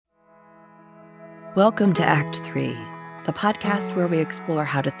Welcome to Act 3, the podcast where we explore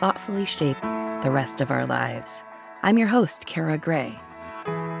how to thoughtfully shape the rest of our lives. I'm your host, Kara Gray.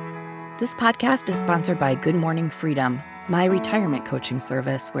 This podcast is sponsored by Good Morning Freedom, my retirement coaching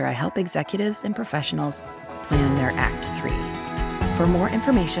service where I help executives and professionals plan their Act 3. For more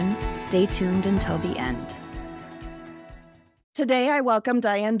information, stay tuned until the end. Today, I welcome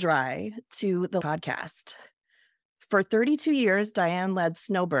Diane Drey to the podcast. For 32 years, Diane led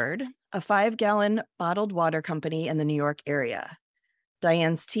Snowbird, a 5-gallon bottled water company in the New York area.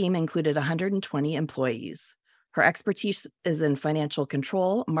 Diane's team included 120 employees. Her expertise is in financial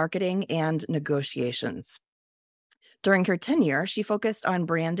control, marketing, and negotiations. During her tenure, she focused on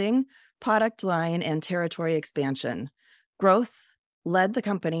branding, product line, and territory expansion. Growth led the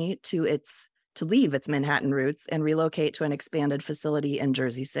company to leave its Manhattan roots and relocate to an expanded facility in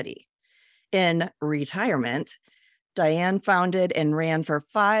Jersey City. In retirement, Diane founded and ran for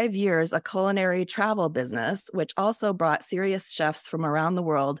 5 years a culinary travel business, which also brought serious chefs from around the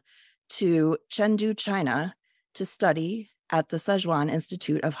world to Chengdu, China, to study at the Sichuan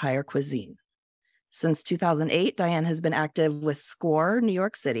Institute of Higher Cuisine. Since 2008, Diane has been active with SCORE New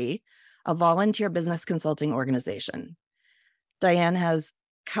York City, a volunteer business consulting organization. Diane has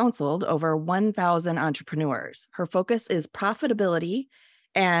counseled over 1,000 entrepreneurs. Her focus is profitability,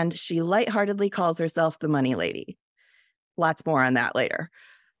 and she lightheartedly calls herself the money lady. Lots more on that later.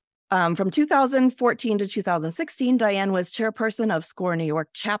 From 2014 to 2016, Diane was chairperson of SCORE New York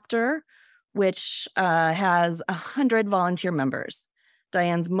chapter, which has 100 volunteer members.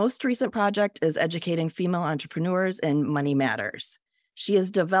 Diane's most recent project is educating female entrepreneurs in money matters. She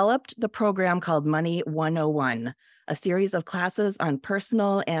has developed the program called Money 101, a series of classes on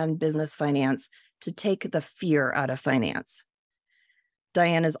personal and business finance to take the fear out of finance.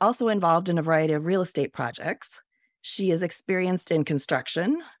 Diane is also involved in a variety of real estate projects. She is experienced in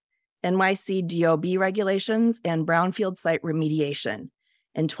construction, NYC DOB regulations, and brownfield site remediation.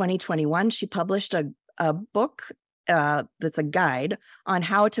 In 2021, she published a book that's a guide on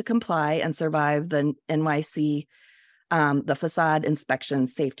how to comply and survive the NYC, the facade inspection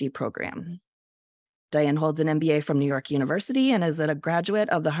safety program. Diane holds an MBA from New York University and is a graduate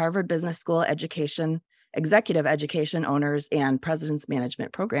of the Harvard Business School Executive Education Owners and President's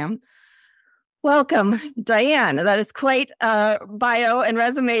Management Program. Welcome, Diane. That is quite a bio and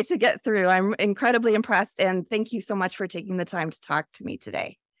resume to get through. I'm incredibly impressed, and thank you so much for taking the time to talk to me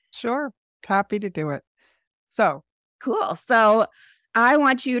today. Sure. Happy to do it. Cool. So I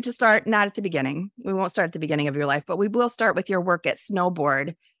want you to start not at the beginning. We won't start at the beginning of your life, but we will start with your work at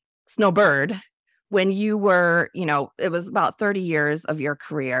Snowbird, when you were, it was about 30 years of your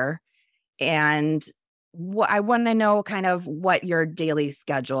career. And I want to know kind of what your daily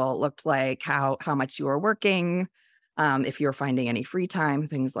schedule looked like, how much you were working, if you were finding any free time,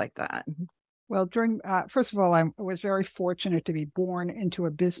 things like that. Well, first of all, I was very fortunate to be born into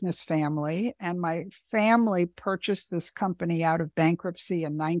a business family, and my family purchased this company out of bankruptcy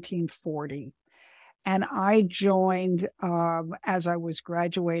in 1940. And I joined as I was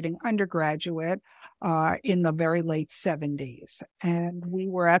graduating undergraduate in the very late 70s. And we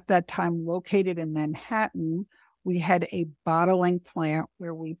were at that time located in Manhattan. We had a bottling plant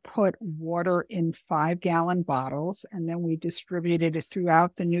where we put water in 5-gallon bottles, and then we distributed it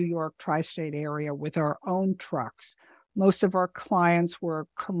throughout the New York tri-state area with our own trucks. Most of our clients were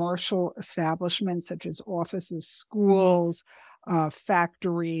commercial establishments such as offices, schools,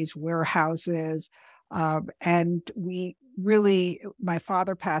 factories, warehouses. And my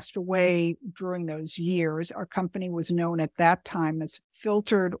father passed away during those years. Our company was known at that time as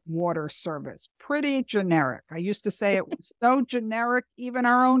Filtered Water Service. Pretty generic. I used to say it was so generic, even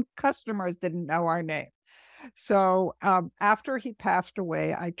our own customers didn't know our name. So after he passed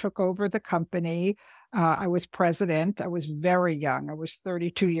away, I took over the company. I was president. I was very young. I was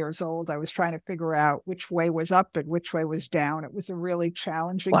 32 years old. I was trying to figure out which way was up and which way was down. It was a really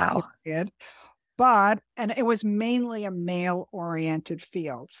challenging period. And it was mainly a male-oriented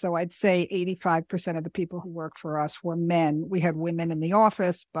field. So I'd say 85% of the people who worked for us were men. We had women in the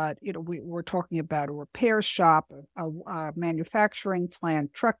office, but we were talking about a repair shop, a manufacturing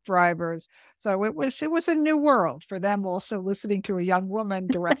plant, truck drivers. So it was a new world for them also, listening to a young woman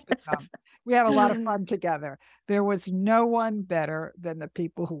direct them. We had a lot of fun together. There was no one better than the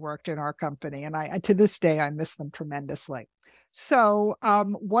people who worked in our company. And I to this day, I miss them tremendously. So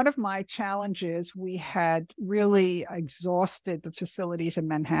one of my challenges, we had really exhausted the facilities in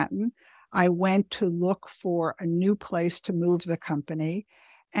Manhattan. I went to look for a new place to move the company.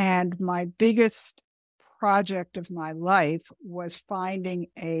 And my biggest project of my life was finding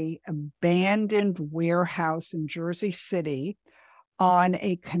an abandoned warehouse in Jersey City on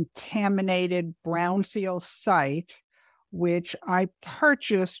a contaminated brownfield site, which I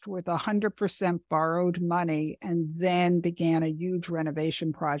purchased with 100% borrowed money, and then began a huge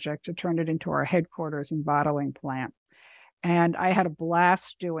renovation project to turn it into our headquarters and bottling plant. And I had a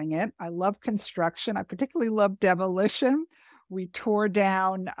blast doing it. I love construction. I particularly love demolition. We tore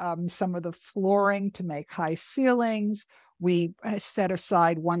down some of the flooring to make high ceilings. We set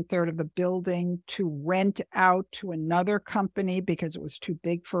aside 1/3 of the building to rent out to another company because it was too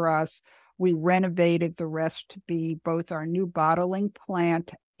big for us. We renovated the rest to be both our new bottling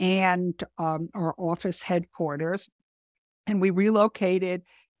plant and our office headquarters. And we relocated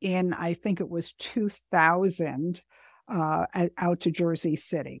in, I think it was 2000, out to Jersey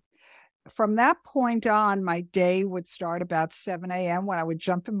City. From that point on, my day would start about 7 a.m. when I would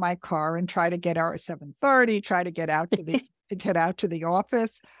jump in my car and try to get out at 7:30, try to get out to the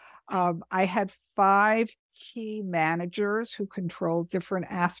office. I had 5 key managers who controlled different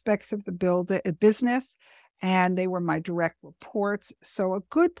aspects of the business, and they were my direct reports. So a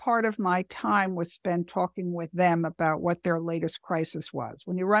good part of my time was spent talking with them about what their latest crisis was.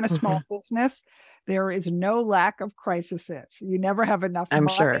 When you run a small business, there is no lack of crises. You never have enough I'm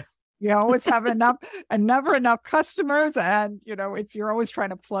money. sure. You always have enough and never enough customers, and you're always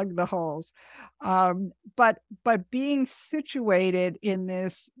trying to plug the holes. But being situated in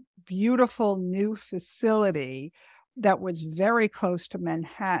this beautiful new facility that was very close to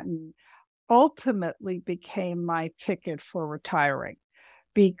Manhattan ultimately became my ticket for retiring,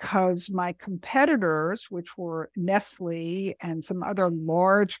 because my competitors, which were Nestle and some other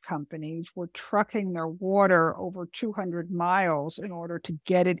large companies, were trucking their water over 200 miles in order to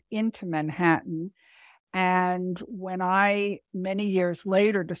get it into Manhattan. And when I, many years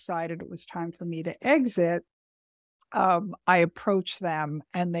later, decided it was time for me to exit, I approached them,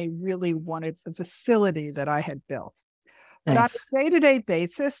 and they really wanted the facility that I had built. But on Nice. a day-to-day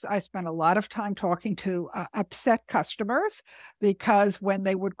basis, I spent a lot of time talking to upset customers, because when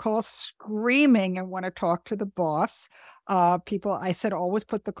they would call screaming and want to talk to the boss, I said, always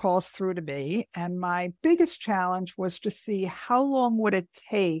put the calls through to me. And my biggest challenge was to see how long would it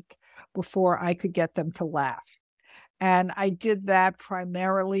take before I could get them to laugh. And I did that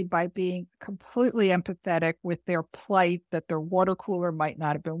primarily by being completely empathetic with their plight, that their water cooler might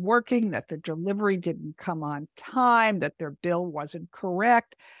not have been working, that the delivery didn't come on time, that their bill wasn't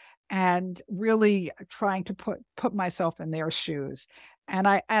correct, and really trying to put myself in their shoes. And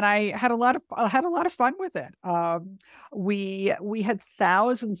I had a lot of fun with it. We had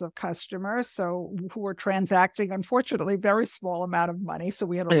thousands of customers, so who were transacting, unfortunately, very small amount of money. So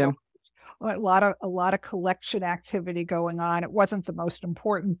we had a lot of collection activity going on. It wasn't the most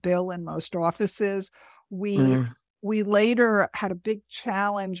important bill in most offices. We later had a big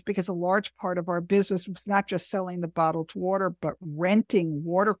challenge, because a large part of our business was not just selling the bottled water, but renting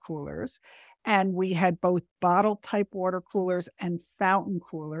water coolers. And we had both bottle type water coolers and fountain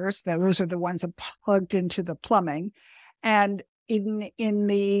coolers. Those are the ones that plugged into the plumbing. And in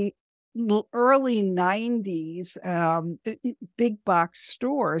the early 90s, big box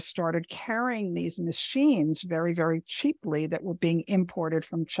stores started carrying these machines very, very cheaply that were being imported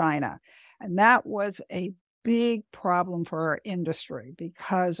from China. And that was a big problem for our industry,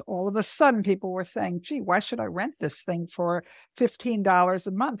 because all of a sudden people were saying, gee, why should I rent this thing for $15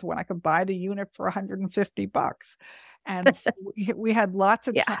 a month when I could buy the unit for $150? And so we had lots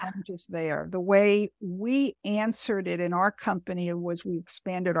of challenges there. The way we answered it in our company was we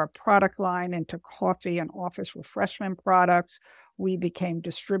expanded our product line into coffee and office refreshment products. We became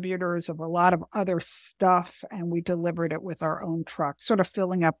distributors of a lot of other stuff, and we delivered it with our own truck, sort of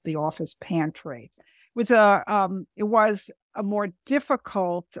filling up the office pantry. It was a more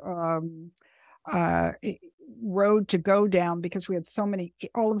difficult road to go down, because we had so many.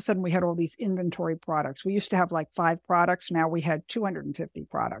 All of a sudden, we had all these inventory products. We used to have like 5 products. Now we had 250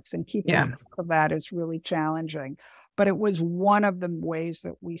 products, and keeping track of that is really challenging. But it was one of the ways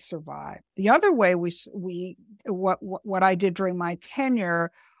that we survived. The other way what I did during my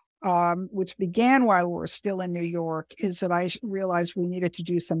tenure, which began while we were still in New York, is that I realized we needed to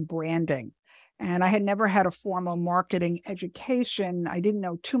do some branding. And I had never had a formal marketing education. I didn't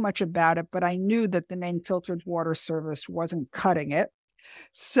know too much about it, but I knew that the name Filtered Water Service wasn't cutting it.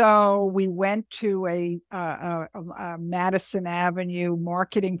 So we went to a Madison Avenue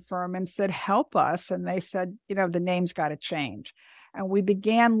marketing firm and said, help us. And they said, the name's got to change. And we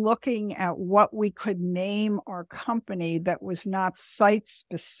began looking at what we could name our company that was not site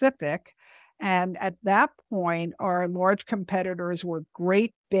specific. And at that point, our large competitors were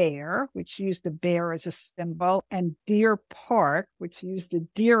great Bear, which used a bear as a symbol, and Deer Park, which used a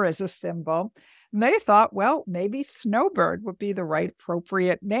deer as a symbol. And they thought, well, maybe Snowbird would be the right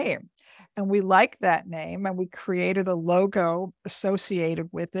appropriate name. And we liked that name, and we created a logo associated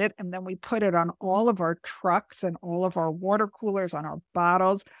with it. And then we put it on all of our trucks and all of our water coolers, on our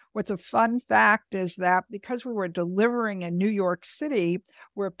bottles. What's a fun fact is that because we were delivering in New York City,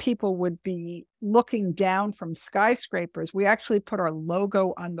 where people would be looking down from skyscrapers, we actually put our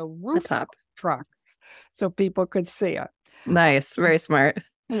logo on the roof of the truck so people could see it. Nice. Very smart.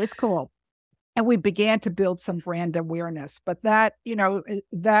 It was cool. And we began to build some brand awareness. But that,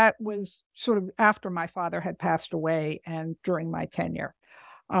 that was sort of after my father had passed away and during my tenure.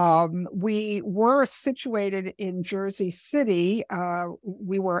 We were situated in Jersey City.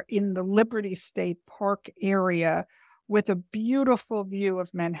 We were in the Liberty State Park area with a beautiful view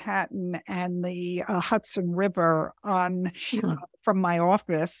of Manhattan and the Hudson River from my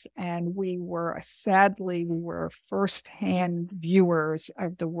office. And we were firsthand viewers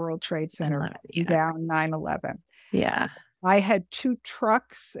of the World Trade Center down 9/11. Yeah. I had 2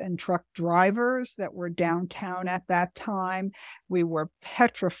 trucks and truck drivers that were downtown at that time. We were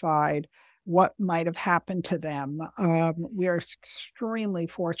petrified what might have happened to them. We are extremely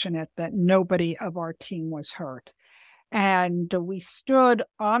fortunate that nobody of our team was hurt. And we stood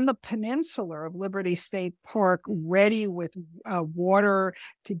on the peninsula of Liberty State Park, ready with water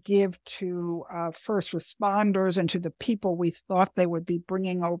to give to first responders and to the people we thought they would be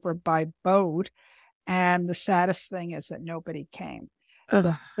bringing over by boat. And the saddest thing is that nobody came.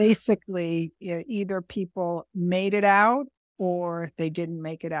 Basically, either people made it out or they didn't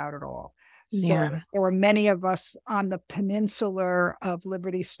make it out at all. So there were many of us on the peninsula of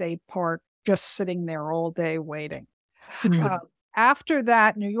Liberty State Park just sitting there all day waiting. After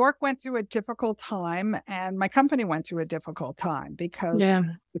that, New York went through a difficult time, and my company went through a difficult time because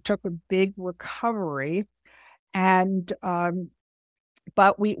it took a big recovery. And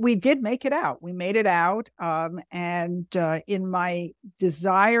but we did make it out. We made it out. And in my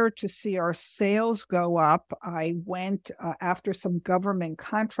desire to see our sales go up, I went after some government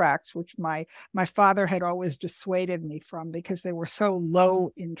contracts, which my father had always dissuaded me from because they were so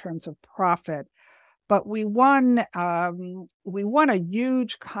low in terms of profit. But we won a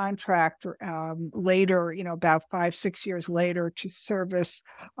huge contract later, about 5-6 years later, to service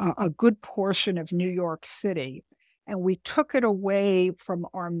a good portion of New York City. And we took it away from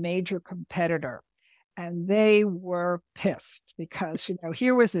our major competitor. And they were pissed because,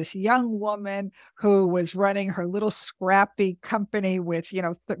 here was this young woman who was running her little scrappy company with,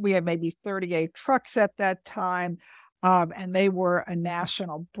 we had maybe 38 trucks at that time. And they were a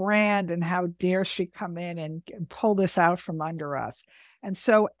national brand, and how dare she come in and pull this out from under us. And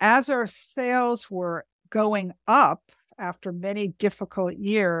so as our sales were going up after many difficult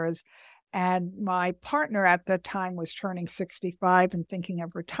years, and my partner at that time was turning 65 and thinking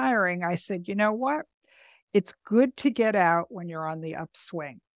of retiring, I said, you know what? It's good to get out when you're on the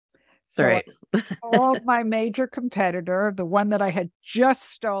upswing. So I called my major competitor, the one that I had just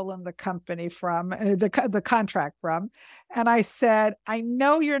stolen the company from, the contract from. And I said, I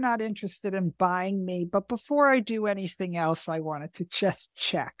know you're not interested in buying me, but before I do anything else, I wanted to just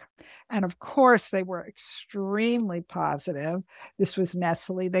check. And of course, they were extremely positive. This was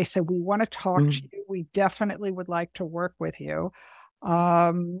Nestle. They said, we want to talk to you. We definitely would like to work with you.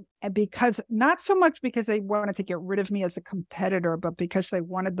 And because not so much because they wanted to get rid of me as a competitor, but because they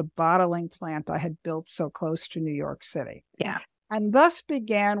wanted the bottling plant I had built so close to New York City. Yeah. And thus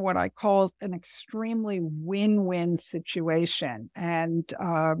began what I call an extremely win-win situation. And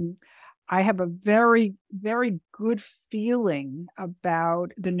I have a very, very good feeling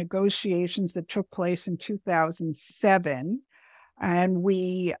about the negotiations that took place in 2007. And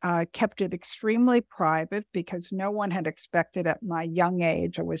we kept it extremely private because no one had expected at my young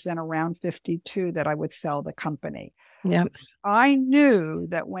age, I was then around 52, that I would sell the company. Yep. I knew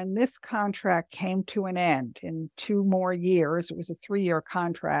that when this contract came to an end in 2 more years, it was a 3-year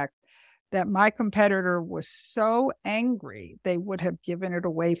contract, that my competitor was so angry, they would have given it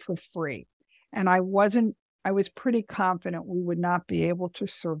away for free. And I was pretty confident we would not be able to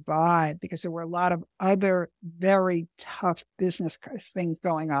survive because there were a lot of other very tough business things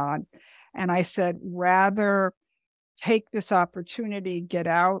going on. And I said, rather take this opportunity, get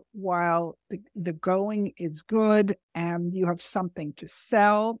out while the going is good and you have something to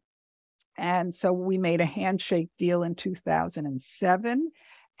sell. And so we made a handshake deal in 2007,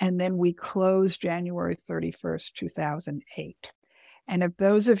 and then we closed January 31st, 2008. And if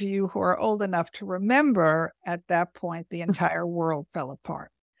those of you who are old enough to remember, at that point, the entire world fell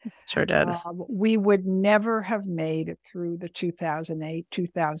apart. Sure did. We would never have made it through the 2008,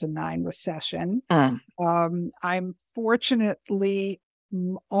 2009 recession. I'm fortunately,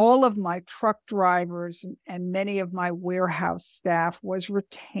 all of my truck drivers and many of my warehouse staff was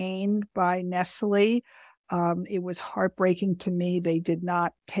retained by Nestle. It was heartbreaking to me. They did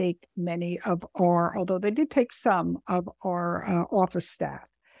not take many of although they did take some of our office staff,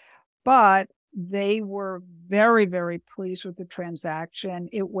 but they were very, very pleased with the transaction.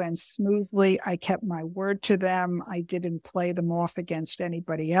 It went smoothly. I kept my word to them. I didn't play them off against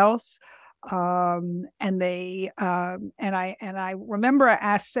anybody else. And I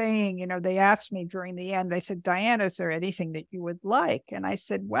remember saying, they asked me during the end, they said, Diane, is there anything that you would like? And I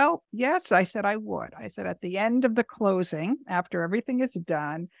said, well, yes, I said, I would. I said, at the end of the closing, after everything is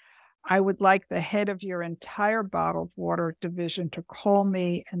done, I would like the head of your entire bottled water division to call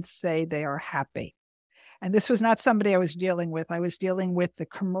me and say they are happy. And this was not somebody I was dealing with. I was dealing with the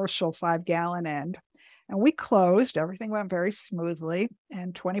commercial 5-gallon end. And we closed. Everything went very smoothly.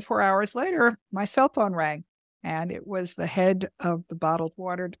 And 24 hours later, my cell phone rang. And it was the head of the bottled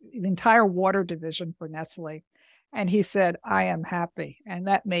water, the entire water division for Nestle. And he said, I am happy. And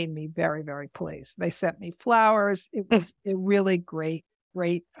that made me very, very pleased. They sent me flowers. It was a really great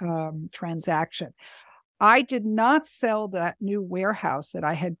transaction. I did not sell that new warehouse that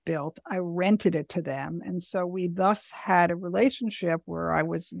I had built. I rented it to them. And so we thus had a relationship where I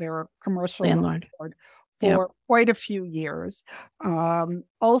was their commercial landlord for quite a few years.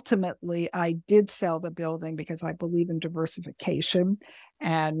 Ultimately, I did sell the building because I believe in diversification.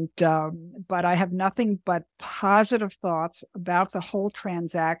 And but I have nothing but positive thoughts about the whole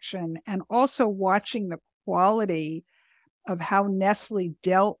transaction, and also watching the quality of how Nestle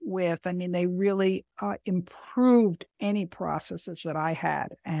dealt with. I mean, they really improved any processes that I had,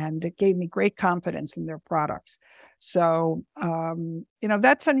 and it gave me great confidence in their products. So,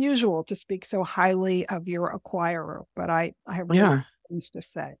 that's unusual to speak so highly of your acquirer, but I have really things to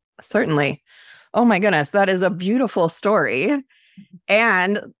say. Certainly. Oh my goodness, that is a beautiful story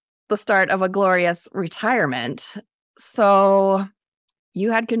and the start of a glorious retirement. So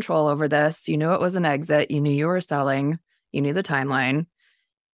you had control over this. You knew it was an exit. You knew you were selling. You knew the timeline.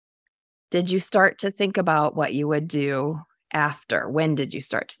 Did you start to think about what you would do after? When did you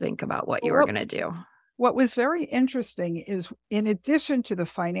start to think about what you were going to do? What was very interesting is, in addition to the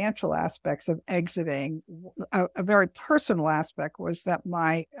financial aspects of exiting, a very personal aspect was that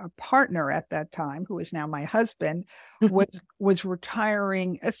my partner at that time, who is now my husband, was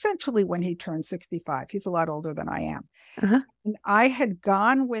retiring essentially when he turned 65. He's a lot older than I am. Uh-huh. And I had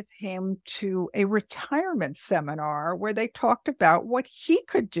gone with him to a retirement seminar where they talked about what he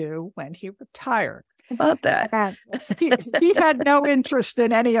could do when he retired. About that. And he had no interest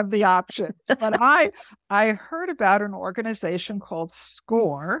in any of the options. But I heard about an organization called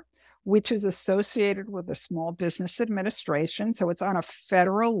SCORE, which is associated with the Small Business Administration. So it's on a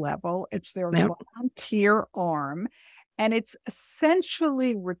federal level. It's their volunteer arm. And it's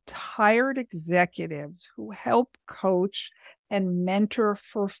essentially retired executives who help coach and mentor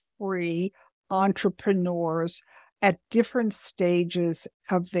for free entrepreneurs at different stages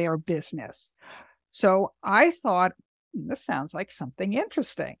of their business. So I thought, this sounds like something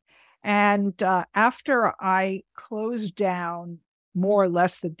interesting. And after I closed down more or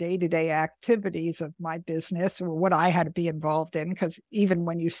less the day-to-day activities of my business, or what I had to be involved in, because even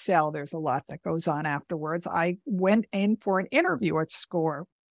when you sell, there's a lot that goes on afterwards, I went in for an interview at SCORE,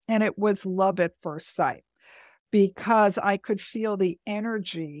 and it was love at first sight, because I could feel the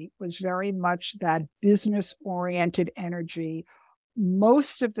energy was very much that business-oriented energy.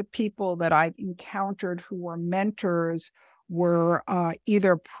 Most of the people that I've encountered who were mentors were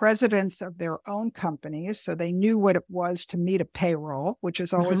either presidents of their own companies, so they knew what it was to meet a payroll, which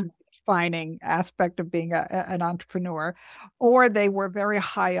is always a defining aspect of being an entrepreneur, or they were very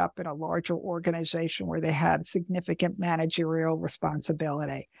high up in a larger organization where they had significant managerial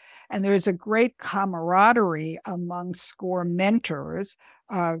responsibility. And there's a great camaraderie among SCORE mentors,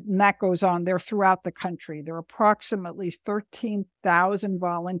 and that goes on there throughout the country. There are approximately 13,000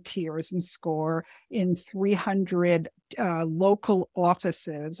 volunteers in SCORE in 300 local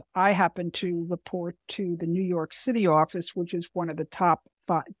offices. I happen to report to the New York City office, which is one of the top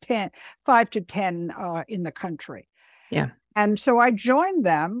 5 to 10 in the country. Yeah. And so I joined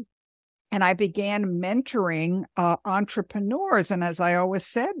them, and I began mentoring entrepreneurs. And as I always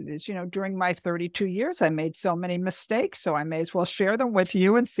said, during my 32 years, I made so many mistakes, so I may as well share them with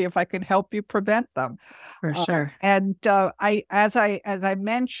you and see if I can help you prevent them. For sure. And as I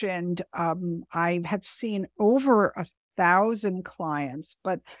mentioned, I have seen over 1,000 clients,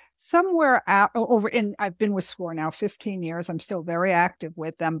 but somewhere out over in, I've been with SCORE now 15 years. I'm still very active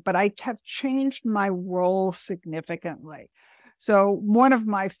with them, but I have changed my role significantly. So one of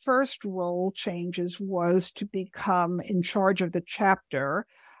my first role changes was to become in charge of the chapter,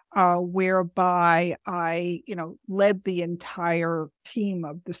 whereby I, led the entire team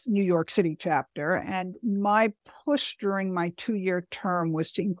of this New York City chapter. And my push during my 2-year term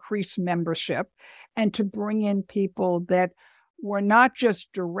was to increase membership and to bring in people that were not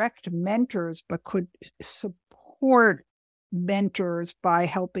just direct mentors, but could support mentors by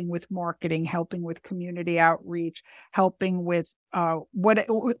helping with marketing, helping with community outreach, helping with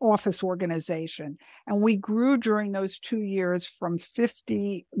office organization. And we grew during those 2 years from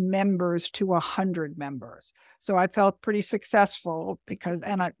 50 members to 100 members. So I felt pretty successful because,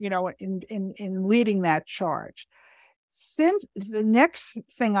 and I, in leading that charge. Since the next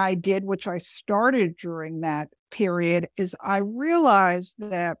thing I did, which I started during that period, is I realized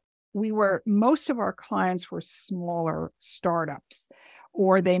that most of our clients were smaller startups,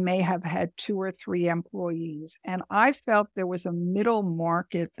 or they may have had 2 or 3 employees. And I felt there was a middle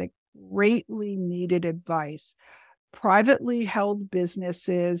market that greatly needed advice. Privately held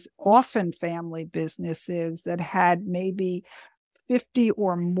businesses, often family businesses that had maybe 50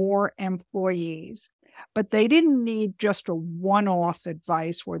 or more employees. But they didn't need just a one-off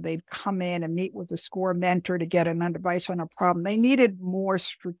advice where they'd come in and meet with a SCORE mentor to get an advice on a problem. They needed more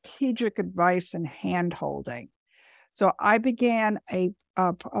strategic advice and hand-holding. So I began a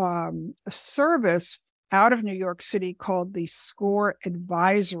service out of New York City called the SCORE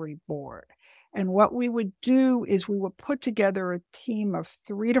Advisory Board. And what we would do is we would put together a team of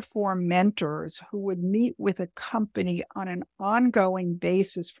 3 to 4 mentors who would meet with a company on an ongoing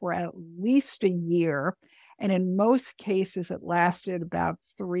basis for at least a year. And in most cases, it lasted about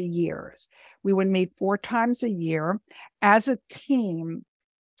 3 years. We would meet 4 times a year as a team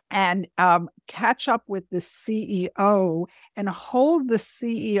and catch up with the CEO and hold the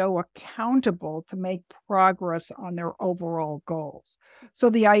CEO accountable to make progress on their overall goals. So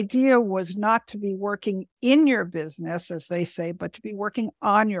the idea was not to be working in your business, as they say, but to be working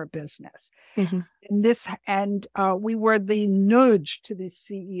on your business. Mm-hmm. And we were the nudge to the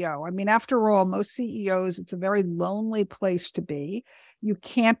CEO. I mean, after all, most CEOs, it's a very lonely place to be. You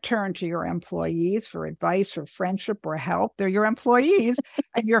can't turn to your employees for advice or friendship or help. They're your employees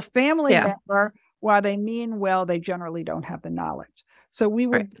and your family member. While they mean well, they generally don't have the knowledge. So we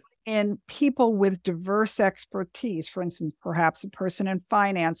would bring in people with diverse expertise. For instance, perhaps a person in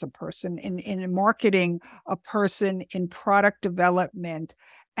finance, a person in marketing, a person in product development,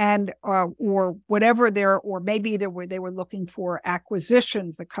 and or whatever or maybe they were looking for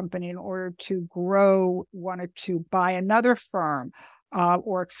acquisitions. The company, in order to grow, wanted to buy another firm.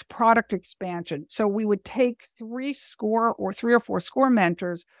 Or product expansion. So we would take 3 or 4 SCORE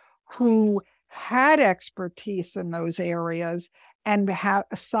mentors who had expertise in those areas and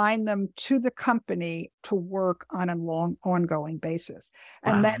assign them to the company to work on a ongoing basis.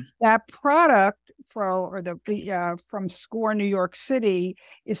 And that product from SCORE New York City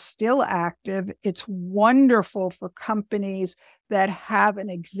is still active. It's wonderful for companies that have an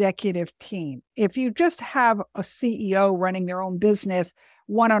executive team. If you just have a CEO running their own business,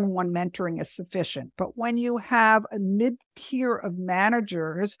 one-on-one mentoring is sufficient. But when you have a mid-tier of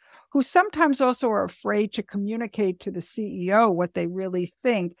managers who sometimes also are afraid to communicate to the CEO what they really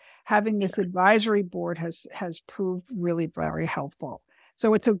think, having this advisory board has proved really very helpful.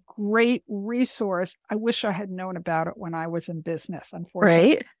 So it's a great resource. I wish I had known about it when I was in business,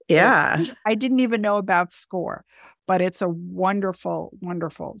 unfortunately. Right? Yeah. I didn't even know about SCORE, but it's a wonderful,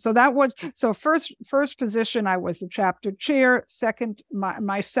 wonderful. So that was, first position, I was the chapter chair. Second,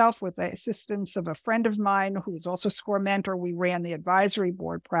 myself with the assistance of a friend of mine who was also SCORE mentor, we ran the advisory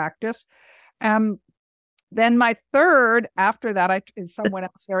board practice. Then my third, after that, someone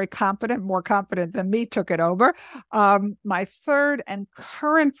else very competent, more competent than me, took it over. My third and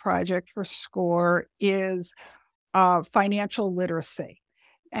current project for SCORE is financial literacy.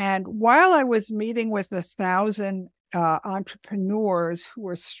 And while I was meeting with 1,000 entrepreneurs who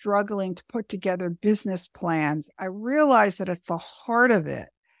were struggling to put together business plans, I realized that at the heart of it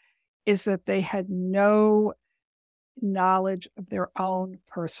is that they had no knowledge of their own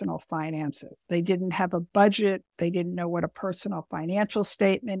personal finances. They didn't have a budget. They didn't know what a personal financial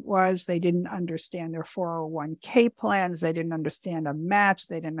statement was. They didn't understand their 401k plans. They didn't understand a match.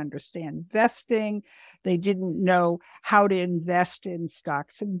 They didn't understand vesting. They didn't know how to invest in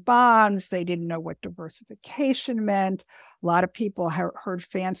stocks and bonds. They didn't know what diversification meant. A lot of people heard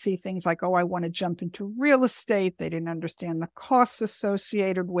fancy things like, oh, I want to jump into real estate. They didn't understand the costs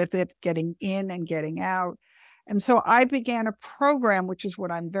associated with it, getting in and getting out. And so I began a program, which is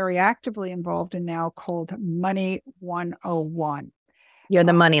what I'm very actively involved in now, called Money 101. You're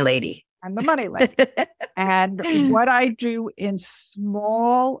the money lady. I'm the money lady. And what I do in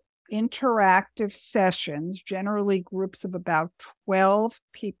small interactive sessions, generally groups of about 12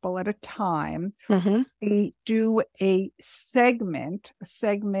 people at a time, we do a segment. A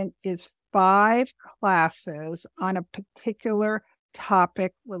segment is 5 classes on a particular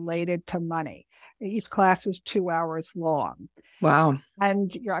topic related to money. Each class is 2 hours long. Wow.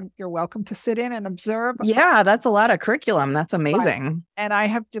 And you're welcome to sit in and observe. Yeah, that's a lot of curriculum. That's amazing. Right. And I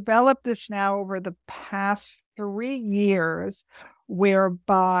have developed this now over the past 3 years,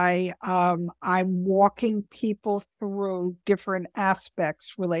 whereby I'm walking people through different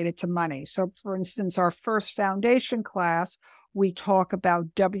aspects related to money. So, for instance, our first foundation class, we talk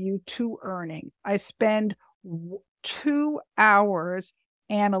about W-2 earnings. I spend 2 hours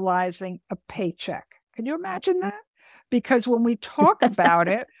analyzing a paycheck. Can you imagine that? Because when we talk about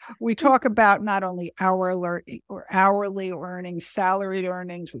it, we talk about not only hourly earnings, salaried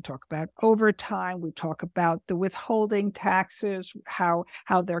earnings. We talk about overtime. We talk about the withholding taxes, how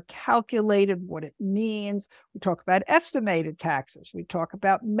they're calculated, what it means. We talk about estimated taxes. We talk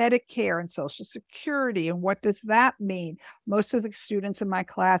about Medicare and Social Security, and what does that mean? Most of the students in my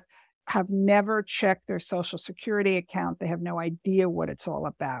class have never checked their Social Security account. They have no idea what it's all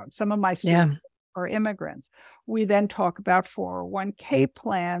about. Some of my students are immigrants. We then talk about 401k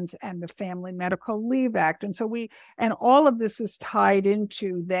plans and the Family Medical Leave Act. And so and all of this is tied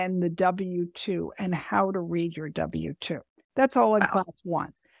into then the W-2 and how to read your W-2. That's all in class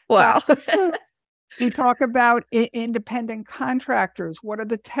 1. Wow. We talk about independent contractors. What are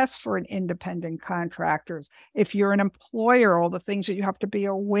the tests for an independent contractors? If you're an employer, all the things that you have to be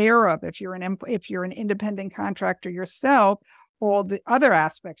aware of. If you're an independent contractor yourself, all the other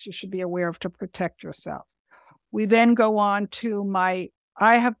aspects you should be aware of to protect yourself. We then go on to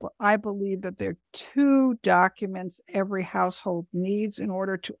I believe that there are 2 documents every household needs in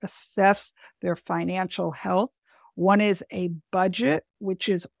order to assess their financial health. One is a budget, which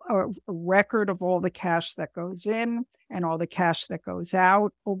is a record of all the cash that goes in and all the cash that goes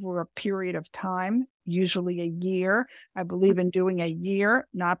out over a period of time, usually a year. I believe in doing a year,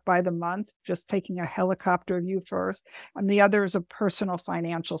 not by the month, just taking a helicopter view first. And the other is a personal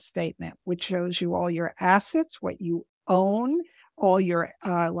financial statement, which shows you all your assets, what you own, all your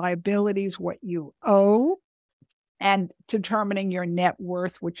liabilities, what you owe, and determining your net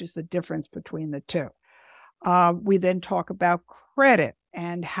worth, which is the difference between the two. We then talk about credit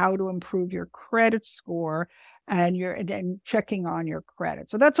and how to improve your credit score and checking on your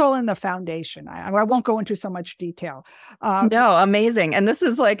credit. So that's all in the foundation. I won't go into so much detail. No, amazing. And this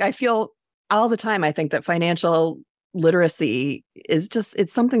is I feel all the time, I think that financial literacy is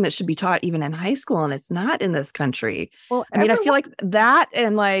it's something that should be taught even in high school, and it's not in this country. Well, I mean, I feel like that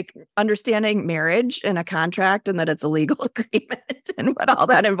and understanding marriage and a contract and that it's a legal agreement and what all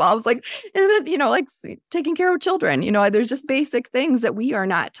that involves, and then, taking care of children, there's just basic things that we are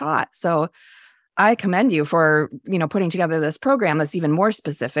not taught. So I commend you for, putting together this program that's even more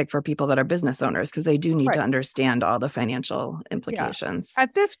specific for people that are business owners, because they do need to understand all the financial implications. Yeah.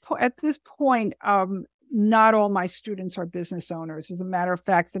 At this point, not all my students are business owners. As a matter of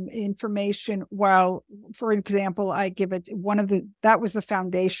fact, the information, for example, I give it that was the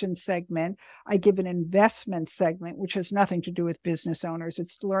foundation segment. I give an investment segment, which has nothing to do with business owners.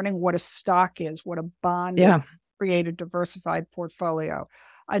 It's learning what a stock is, what a bond is, create a diversified portfolio.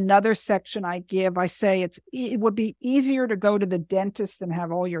 Another section I say it would be easier to go to the dentist and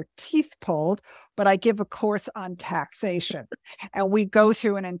have all your teeth pulled, but I give a course on taxation. And we go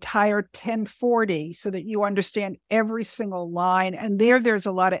through an entire 1040 so that you understand every single line. And there's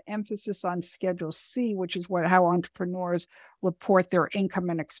a lot of emphasis on Schedule C, which is how entrepreneurs report their income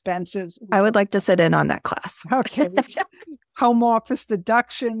and expenses. I would like to sit in on that class. Okay. Home office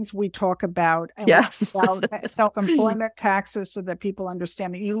deductions, we talk about. And yes. Self-employment taxes, so that people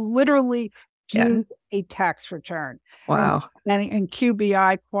understand that you literally do a tax return. Wow. And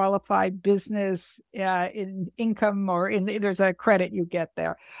QBI, qualified business in income, there's a credit you get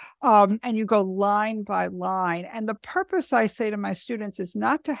there. And you go line by line. And the purpose, I say to my students, is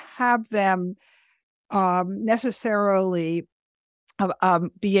not to have them necessarily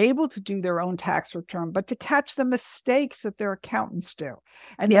be able to do their own tax return, but to catch the mistakes that their accountants do.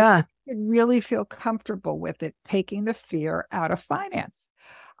 And they really feel comfortable with it, taking the fear out of finance.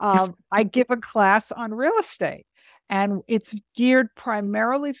 I give a class on real estate. And it's geared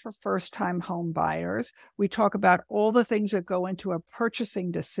primarily for first-time home buyers. We talk about all the things that go into a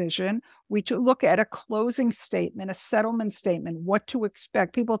purchasing decision. We look at a closing statement, a settlement statement, what to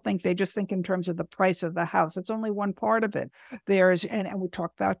expect. People think they just think in terms of the price of the house. It's only one part of it. And we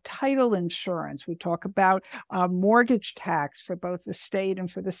talk about title insurance. We talk about mortgage tax for both the state and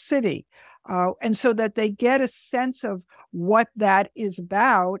for the city. And so that they get a sense of what that is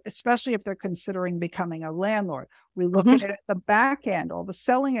about, especially if they're considering becoming a landlord. We look at it at the back end, all the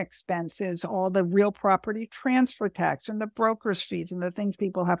selling expenses, all the real property transfer tax and the broker's fees and the things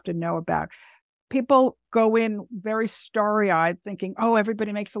people have to know about. People go in very starry-eyed thinking, oh,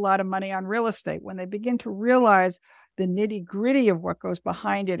 everybody makes a lot of money on real estate. When they begin to realize the nitty-gritty of what goes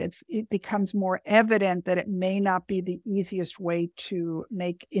behind it, it becomes more evident that it may not be the easiest way to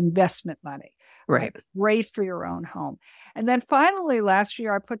make investment money. Right. Great for your own home. And then finally, this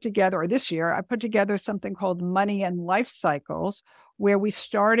year, I put together something called Money and Life Cycles, where we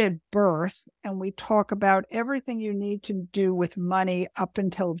start at birth and we talk about everything you need to do with money up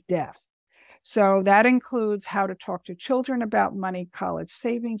until death. So that includes how to talk to children about money, college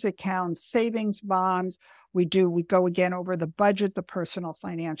savings accounts, savings bonds. We go again over the budget, the personal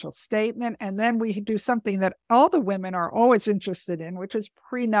financial statement, and then we do something that all the women are always interested in, which is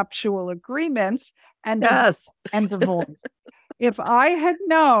prenuptial agreements and divorce. If I had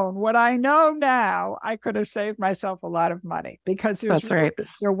known what I know now, I could have saved myself a lot of money, because there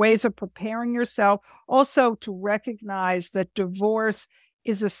are ways of preparing yourself. Also, to recognize that divorce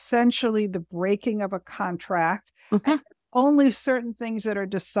is essentially the breaking of a contract. And only certain things that are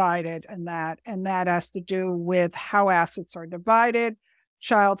decided, and that has to do with how assets are divided,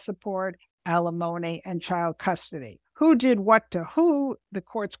 child support, alimony, and child custody. Who did what to who, the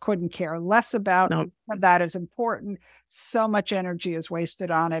courts couldn't care less about. Nope. That is important. So much energy is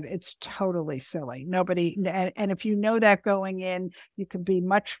wasted on it. It's totally silly. And if you know that going in, you can be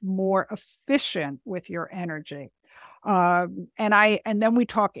much more efficient with your energy. And then we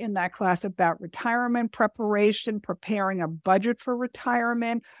talk in that class about retirement preparation, preparing a budget for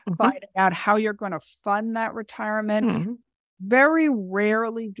retirement, finding out how you're going to fund that retirement. Very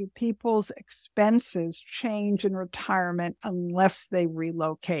rarely do people's expenses change in retirement unless they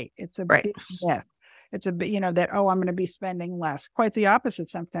relocate. It's a big myth. It's a bit, that, oh, I'm going to be spending less. Quite the opposite.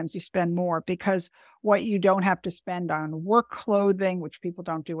 Sometimes you spend more, because what you don't have to spend on work clothing, which people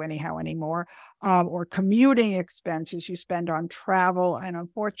don't do anyhow anymore, or commuting expenses, you spend on travel. And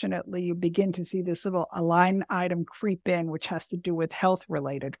unfortunately, you begin to see this little line item creep in, which has to do with health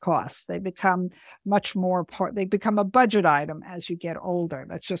related costs. They become they become a budget item as you get older.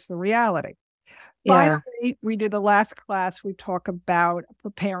 That's just the reality. Finally, we did the last class. We talk about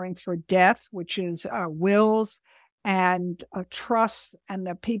preparing for death, which is wills and trusts, and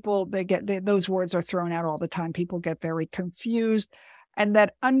the people those words are thrown out all the time. People get very confused, and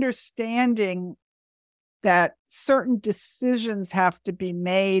that understanding that certain decisions have to be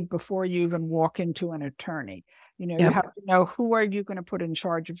made before you even walk into an attorney. You have to know, who are you going to put in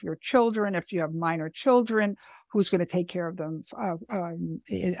charge of your children? If you have minor children, who's going to take care of them?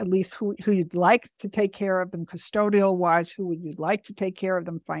 At least who you'd like to take care of them custodial wise, who would you like to take care of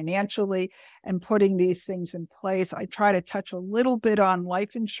them financially, and putting these things in place. I try to touch a little bit on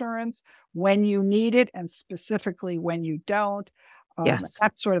life insurance, when you need it, and specifically when you don't. That's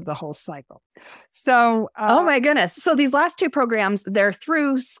sort of the whole cycle. So, oh my goodness. So these last two programs, they're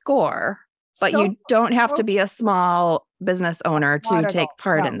through SCORE, but you don't have to be a small business owner to take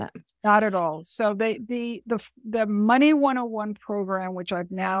part in them. Not at all. So the Money 101 program, which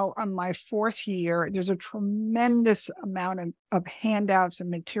I've now on my fourth year, there's a tremendous amount of handouts and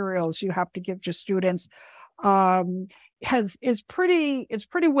materials you have to give to students. It's pretty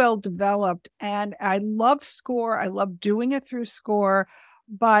well developed, and I love SCORE. I love doing it through SCORE,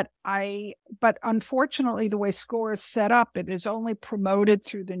 but unfortunately, the way SCORE is set up, it is only promoted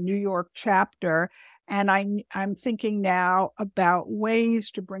through the New York chapter. And I'm thinking now about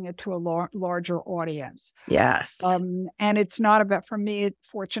ways to bring it to a larger audience. Yes. And it's not about, for me,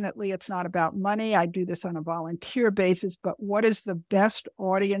 fortunately, it's not about money. I do this on a volunteer basis, but what is the best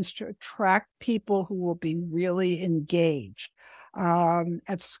audience to attract people who will be really engaged?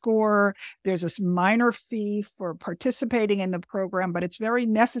 At SCORE, there's this minor fee for participating in the program, but it's very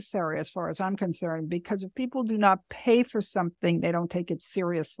necessary as far as I'm concerned, because if people do not pay for something, they don't take it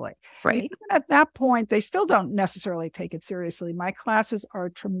seriously. Right. And even at that point, they still don't necessarily take it seriously. My classes are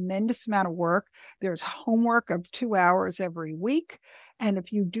a tremendous amount of work. There's homework of 2 hours every week. And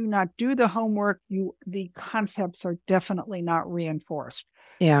if you do not do the homework, the concepts are definitely not reinforced.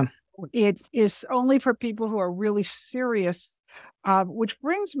 Yeah. It's only for people who are really serious, which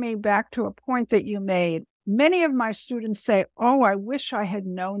brings me back to a point that you made. many of my students say, oh, I wish I had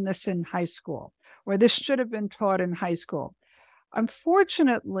known this in high school, or this should have been taught in high school.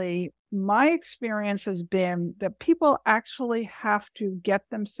 Unfortunately, my experience has been that people actually have to get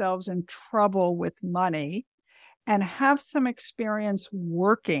themselves in trouble with money and have some experience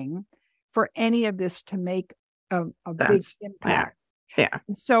working for any of this to make a big impact. Yeah.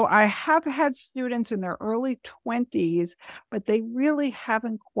 So I have had students in their early 20s, but they really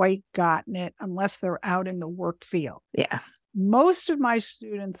haven't quite gotten it unless they're out in the work field. Yeah. Most of my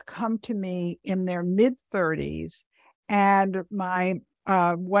students come to me in their mid 30s, and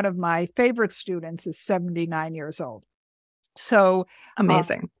one of my favorite students is 79 years old. So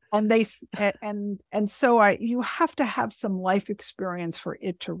amazing. You have to have some life experience for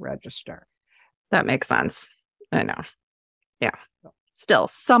it to register. That makes sense. I know. Yeah. Still,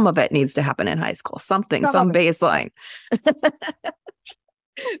 some of it needs to happen in high school. Some baseline.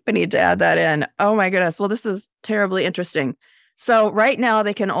 We need to add that in. Oh my goodness. Well, this is terribly interesting. So right now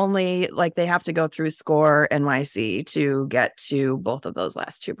they can only, they have to go through SCORE NYC to get to both of those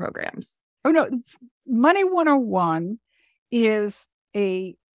last two programs. Oh no, Money 101 is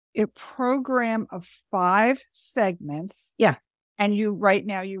a program of 5 segments. Yeah. And right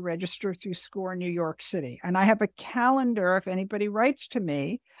now you register through SCORE New York City. And I have a calendar. If anybody writes to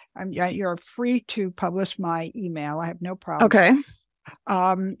me, you're free to publish my email. I have no problem. Okay.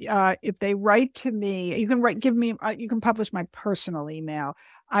 If they write to me, you can publish my personal email.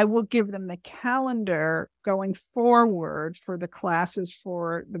 I will give them the calendar going forward for the classes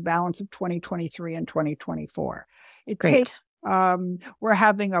for the balance of 2023 and 2024. Great. We're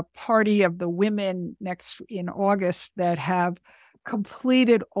having a party of the women in August that have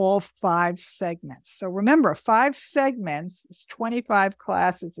completed all 5 segments. So remember, 5 segments is 25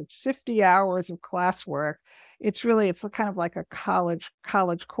 classes. It's 50 hours of classwork. It's kind of like a college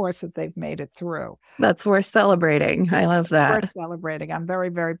course that they've made it through. That's worth celebrating. I love that. Worth celebrating. I'm very,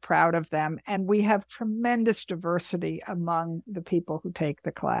 very proud of them. And we have tremendous diversity among the people who take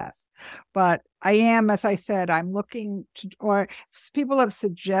the class. But I am, as I said, I'm looking to, or people have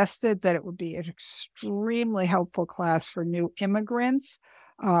suggested that it would be an extremely helpful class for new immigrants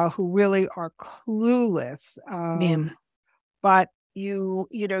who really are clueless. But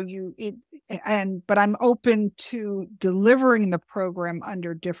but I'm open to delivering the program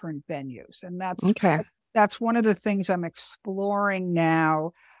under different venues. And that's one of the things I'm exploring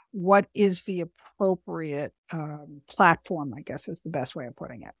now. What is the appropriate platform, I guess is the best way of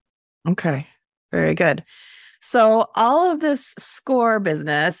putting it. Okay. Very good. So all of this SCORE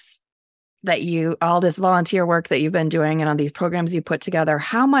business all this volunteer work that you've been doing and on these programs you put together,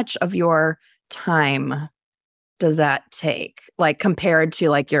 how much of your time does that take? Compared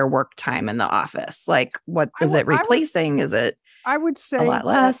to your work time in the office? What is it replacing? I would say a lot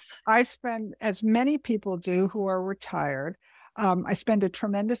less? I spend, as many people do who are retired, I spend a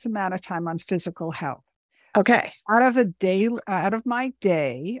tremendous amount of time on physical health. Okay. So out of my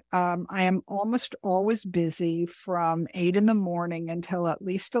day, I am almost always busy from 8 a.m. until at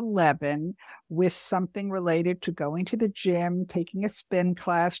least 11 with something related to going to the gym, taking a spin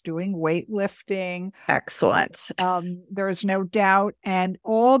class, doing weightlifting. Excellent. There is no doubt. And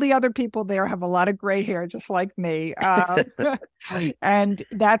all the other people there have a lot of gray hair, just like me. And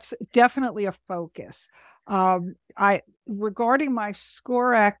that's definitely a focus. Regarding my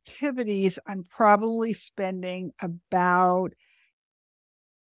SCORE activities, I'm probably spending about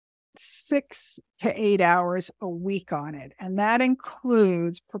 6 to 8 hours a week on it. And that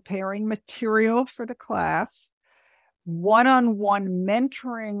includes preparing material for the class, one-on-one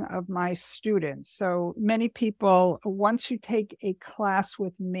mentoring of my students. So many people, once you take a class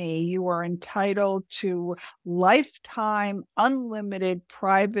with me, you are entitled to lifetime, unlimited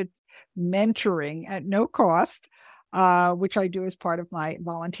private mentoring at no cost, which I do as part of my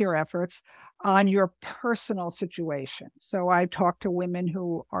volunteer efforts on your personal situation. So I talk to women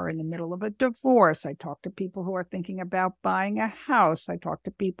who are in the middle of a divorce. I talk to people who are thinking about buying a house. I talk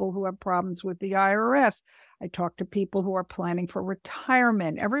to people who have problems with the IRS. I talk to people who are planning for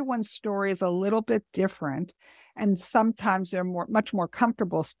retirement. Everyone's story is a little bit different. And sometimes they're much more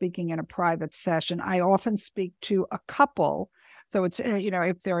comfortable speaking in a private session. I often speak to a couple. So it's,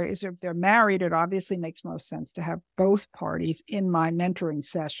 if they're married, it obviously makes most sense to have both parties in my mentoring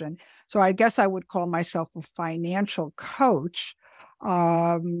session. So I guess I would call myself a financial coach.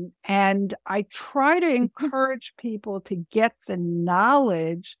 And I try to encourage people to get the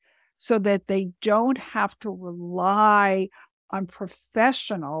knowledge so that they don't have to rely on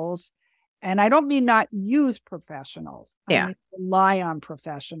professionals And I don't mean not use professionals. I Yeah. mean rely on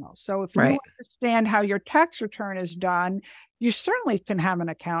professionals. So if Right. you understand how your tax return is done, you certainly can have an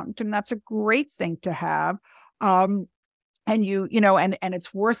accountant, and that's a great thing to have. And and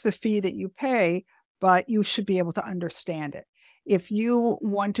it's worth the fee that you pay, but you should be able to understand it. If you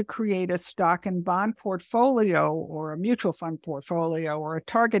want to create a stock and bond portfolio or a mutual fund portfolio or a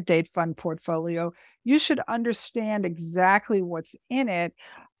target date fund portfolio, you should understand exactly what's in it.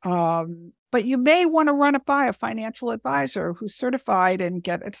 But you may want to run it by a financial advisor who's certified and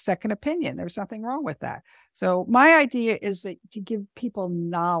get a second opinion. There's nothing wrong with that. So my idea is that to give people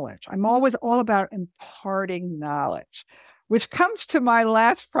knowledge. I'm always all about imparting knowledge, which comes to my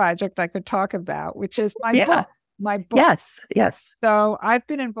last project I could talk about, which is my book. My book. Yes. Yes. So I've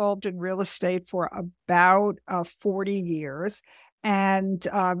been involved in real estate for about 40 years. And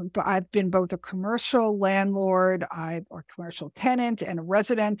I've been both a commercial landlord, or commercial tenant, and a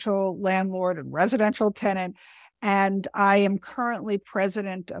residential landlord and residential tenant. And I am currently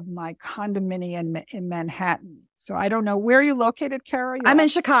president of my condominium in Manhattan. So I don't know where you're located, Kara. I'm in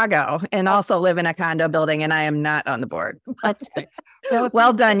Chicago and also live in a condo building, and I am not on the board. Okay.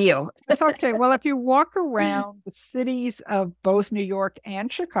 Well done, you. Okay. Well, if you walk around the cities of both New York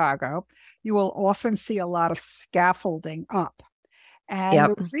and Chicago, you will often see a lot of scaffolding up.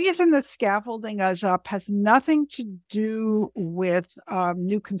 And the reason that scaffolding is up has nothing to do with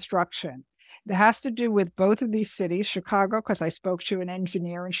new construction. It has to do with both of these cities, Chicago, because I spoke to an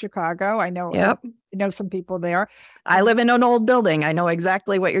engineer in Chicago. I know, some people there. I live in an old building. I know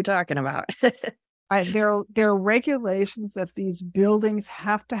exactly what you're talking about. There are regulations that these buildings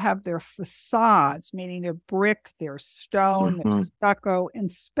have to have their facades, meaning their brick, their stone, their stucco,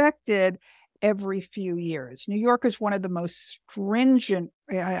 inspected every few years. New York is one of the most stringent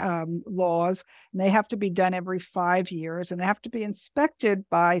laws, and they have to be done every 5 years, and they have to be inspected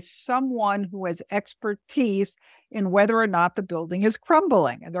by someone who has expertise in whether or not the building is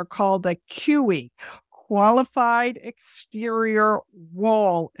crumbling. And they're called a QE, Qualified Exterior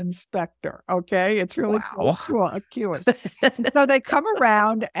Wall Inspector. Okay, it's really cool. A QE. So they come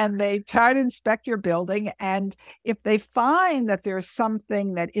around and they try to inspect your building, and if they find that there's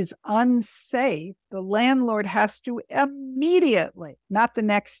something that is unsafe, the landlord has to immediately, not the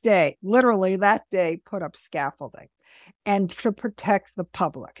next day, literally that day, put up scaffolding and to protect the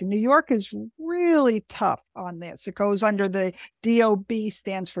public. And New York is really tough on this. It goes under the DOB,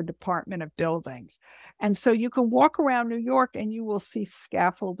 stands for Department of Buildings. And so you can walk around New York and you will see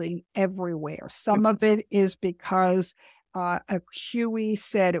scaffolding everywhere. Some of it is because a QE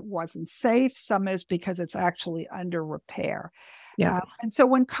said it wasn't safe. Some is because it's actually under repair. And so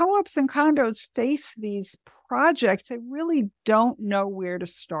when co-ops and condos face these projects, they really don't know where to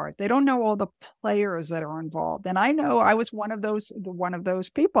start. They don't know all the players that are involved. And I know I was one of those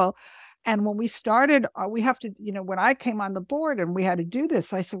people. And when we started, we have to, when I came on the board and we had to do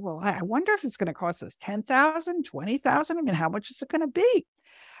this, I said, well, I wonder if it's going to cost us $10,000, $20,000. I mean, how much is it going to be?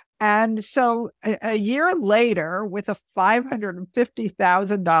 And so a year later, with a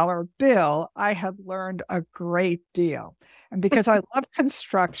 $550,000 bill, I had learned a great deal. And because I love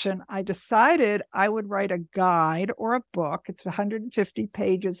construction, I decided I would write a guide or a book. It's 150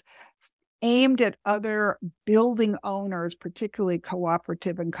 pages aimed at other building owners, particularly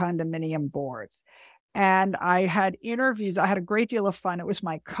cooperative and condominium boards. And I had interviews. I had a great deal of fun. It was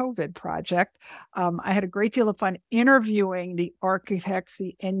my COVID project. I had a great deal of fun interviewing the architects,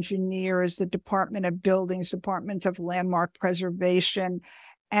 the engineers, the Department of Buildings, Departments of Landmark Preservation,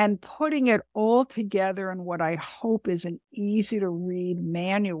 and putting it all together in what I hope is an easy to read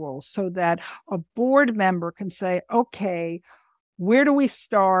manual so that a board member can say, okay, where do we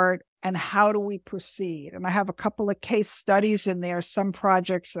start and how do we proceed? And I have a couple of case studies in there, some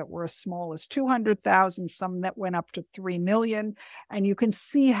projects that were as small as 200,000, some that went up to 3 million. And you can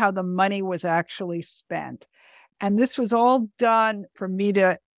see how the money was actually spent. And this was all done for me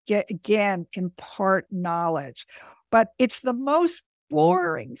to impart knowledge. But it's the most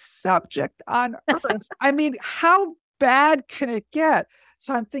boring subject on earth. I mean, how bad can it get?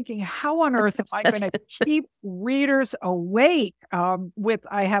 So I'm thinking, how on earth am I going to keep readers awake?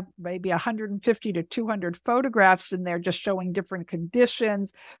 I have maybe 150 to 200 photographs in there just showing different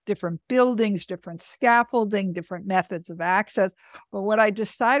conditions, different buildings, different scaffolding, different methods of access. But what I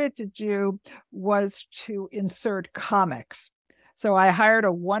decided to do was to insert comics. So I hired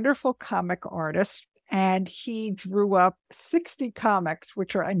a wonderful comic artist, and he drew up 60 comics,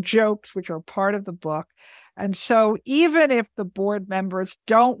 and jokes, which are part of the book. And so even if the board members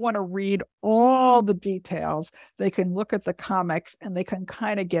don't want to read all the details, they can look at the comics and they can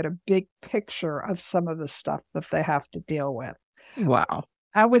kind of get a big picture of some of the stuff that they have to deal with. Wow.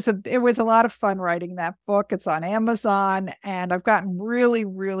 It was a lot of fun writing that book. It's on Amazon, and I've gotten really,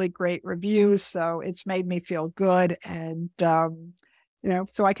 really great reviews. So it's made me feel good. And,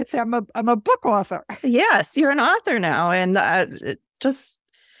 so I could say I'm a book author. Yes, you're an author now. And I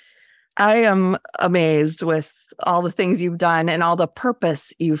am amazed with all the things you've done and all the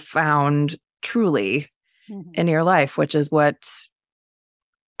purpose you've found truly in your life, which is what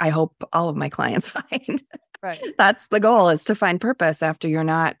I hope all of my clients find. Right. That's the goal, is to find purpose after you're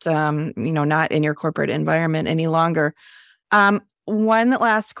not, not in your corporate environment any longer. One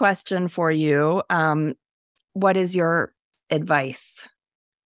last question for you. What is your advice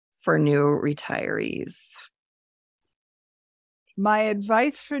for new retirees? My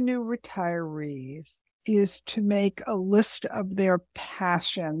advice for new retirees is to make a list of their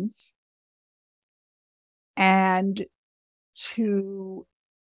passions and to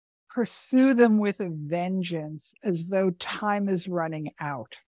pursue them with a vengeance as though time is running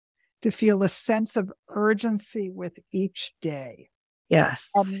out, to feel a sense of urgency with each day. Yes.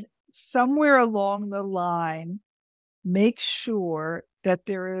 And somewhere along the line, make sure that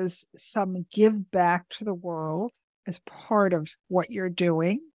there is some give back to the world as part of what you're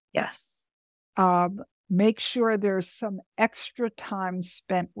doing. Yes. Make sure there's some extra time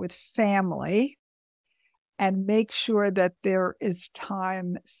spent with family, and make sure that there is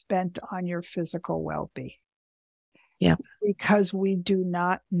time spent on your physical well-being. Yeah. Because we do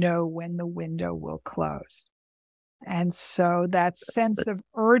not know when the window will close. And so that sense of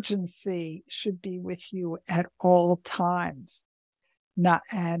urgency should be with you at all times.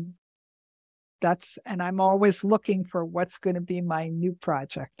 And I'm always looking for what's going to be my new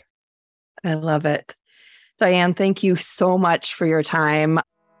project. I love it. Diane, thank you so much for your time.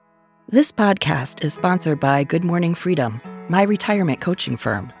 This podcast is sponsored by Good Morning Freedom, my retirement coaching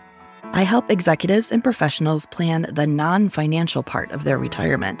firm. I help executives and professionals plan the non-financial part of their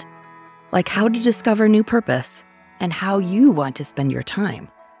retirement, like how to discover new purpose and how you want to spend your time.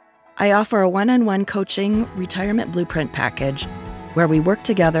 I offer a one-on-one coaching retirement blueprint package where we work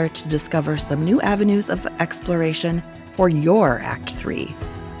together to discover some new avenues of exploration for your Act 3.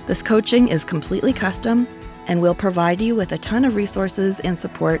 This coaching is completely custom and will provide you with a ton of resources and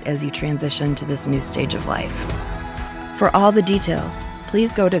support as you transition to this new stage of life. For all the details,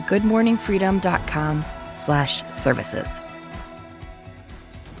 please go to goodmorningfreedom.com/services.